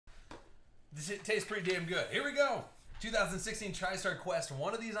It tastes pretty damn good. Here we go. 2016 TriStar Quest.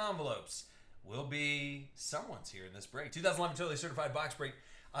 One of these envelopes will be someone's here in this break. 2011 Totally Certified Box Break.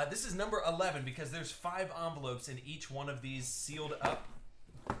 This is number 11 because there's 5 envelopes in each one of these sealed up.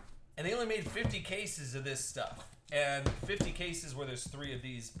 And they only made 50 cases of this stuff. And 50 cases where there's 3 of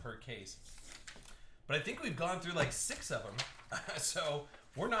these per case. But I think we've gone through like 6 of them. So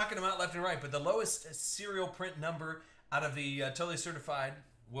we're knocking them out left and right. But the lowest serial print number out of the Totally Certified,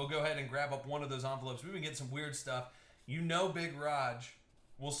 we'll go ahead and grab up one of those envelopes. We've been getting some weird stuff. You know Big Raj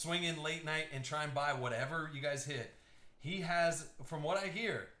will swing in late night and try and buy whatever you guys hit. He has, from what I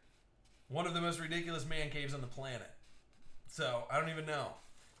hear, one of the most ridiculous man caves on the planet. So, I don't even know.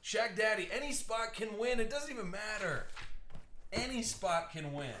 Shaq Daddy, any spot can win. It doesn't even matter. Any spot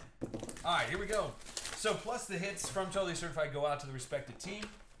can win. All right, here we go. So, plus the hits from Totally Certified go out to the respective team.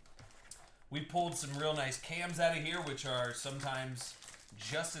 We pulled some real nice cams out of here, which are sometimes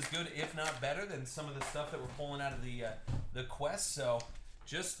just as good, if not better, than some of the stuff that we're pulling out of the quest. So,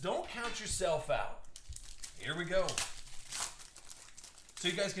 just don't count yourself out. Here we go. So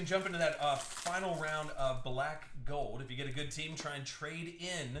you guys can jump into that final round of Black Gold. If you get a good team, try and trade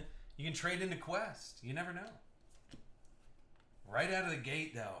in. You can trade into Quest. You never know. Right out of the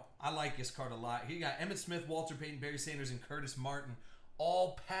gate, though, I like this card a lot. Here you got Emmitt Smith, Walter Payton, Barry Sanders, and Curtis Martin.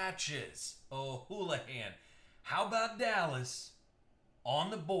 All patches. Oh, Houlihan. How about Dallas on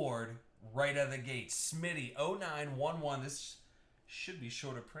the board right out of the gate? Smitty, 0911. This should be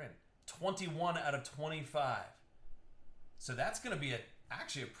shorter print. 21 out of 25. So that's going to be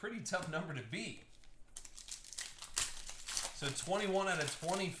actually a pretty tough number to beat. So 21 out of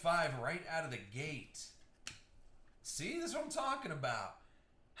 25 right out of the gate. See, this is what I'm talking about.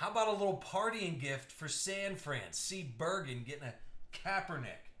 How about a little partying gift for San Fran? C. Bergen getting a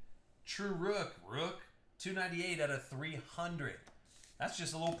Kaepernick. True Rook, 298 out of 300. That's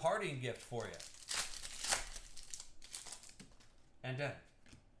just a little partying gift for you. And then,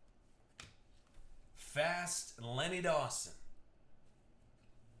 Fast Lenny Dawson.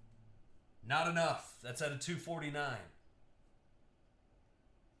 Not enough. That's out of 249.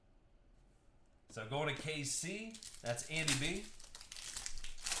 So going to KC, that's Andy B.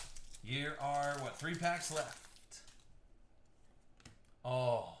 Here are, 3 packs left.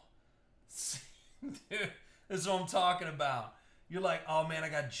 Oh. Dude, this is what I'm talking about. You're like, oh man, I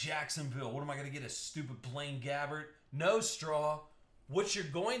got Jacksonville. What am I going to get, a stupid plain Gabbert? No, Straw. What you're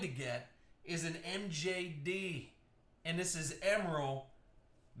going to get is an MJD. And this is Emerald.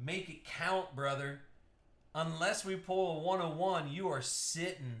 Make it count, brother. Unless we pull a 101, you are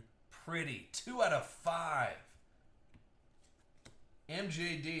sitting pretty. 2 out of 5.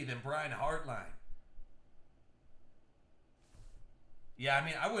 MJD, then Brian Hartline. Yeah, I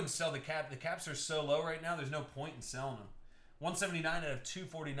mean, I wouldn't sell the cap. The caps are so low right now, there's no point in selling them. 179 out of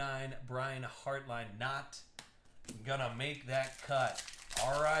 249, Brian Hartline. Not gonna make that cut.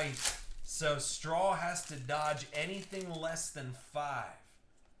 All right. So Straw has to dodge anything less than 5.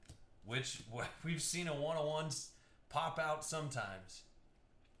 Which we've seen a 101s pop out sometimes.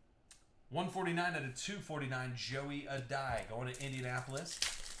 149 out of 249, Joey Adai going to Indianapolis.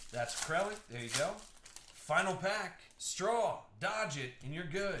 That's Krellick. There you go. Final pack, Straw. Dodge it, and you're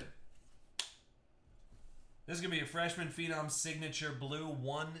good. This is going to be a freshman Phenom signature blue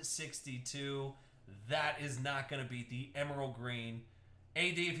 162. That is not going to beat the emerald green.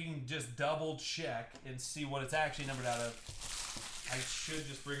 AD, if you can just double check and see what it's actually numbered out of. I should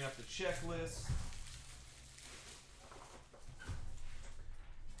just bring up the checklist.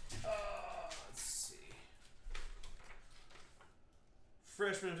 Let's see.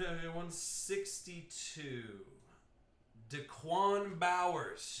 Freshman 162. Daquan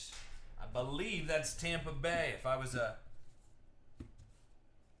Bowers. I believe that's Tampa Bay. If I was a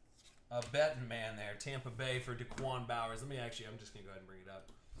betting man there. Tampa Bay for Daquan Bowers. I'm just going to go ahead and bring it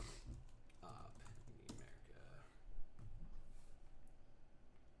up.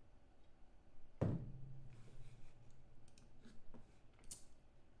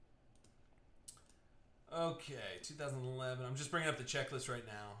 Okay, 2011. I'm just bringing up the checklist right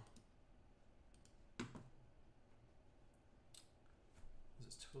now. Is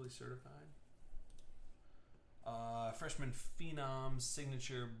this totally certified? Freshman Phenom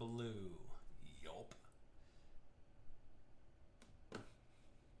signature blue. Yup.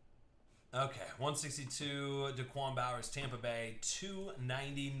 Okay, 162. Daquan Bowers, Tampa Bay,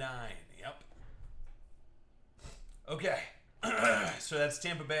 299. Yep. Okay, so that's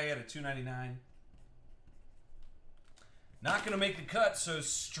Tampa Bay at a 299. Not going to make the cut, so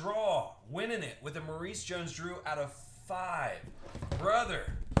Straw winning it with a Maurice Jones-Drew out of 5. Brother,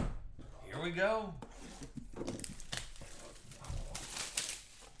 here we go.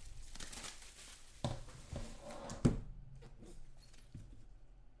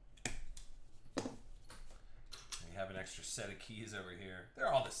 extra set of keys over here.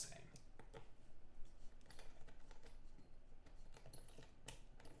 They're all the same.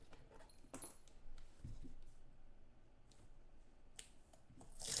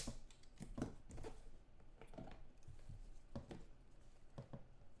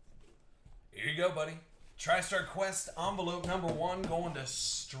 Here you go, buddy. TriStar Quest envelope number 1 going to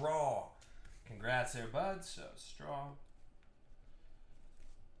Straw. Congrats there, bud. So, Straw.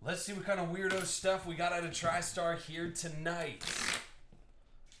 Let's see what kind of weirdo stuff we got out of TriStar here tonight.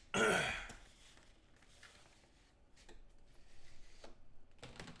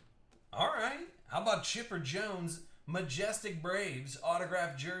 All right. How about Chipper Jones, Majestic Braves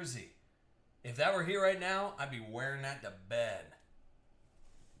autographed jersey? If that were here right now, I'd be wearing that to bed.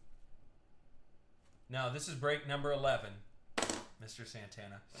 No, this is break number 11, Mr.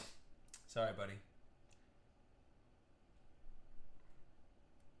 Santana. Sorry, buddy.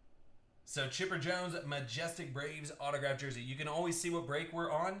 So, Chipper Jones, Majestic Braves autograph jersey. You can always see what break we're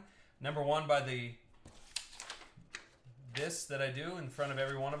on. Number 1 by this that I do in front of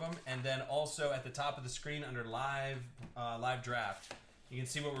every one of them. And then also at the top of the screen under live draft, you can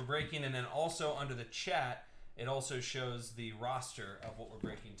see what we're breaking. And then also under the chat, it also shows the roster of what we're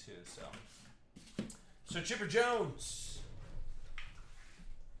breaking too. So Chipper Jones.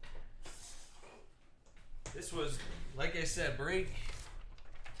 This was, like I said, break.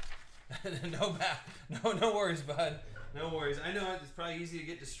 No worries, bud. No worries. I know it's probably easy to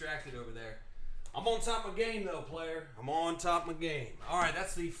get distracted over there. I'm on top of my game, though, player. I'm on top of my game. All right,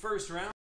 that's the first round.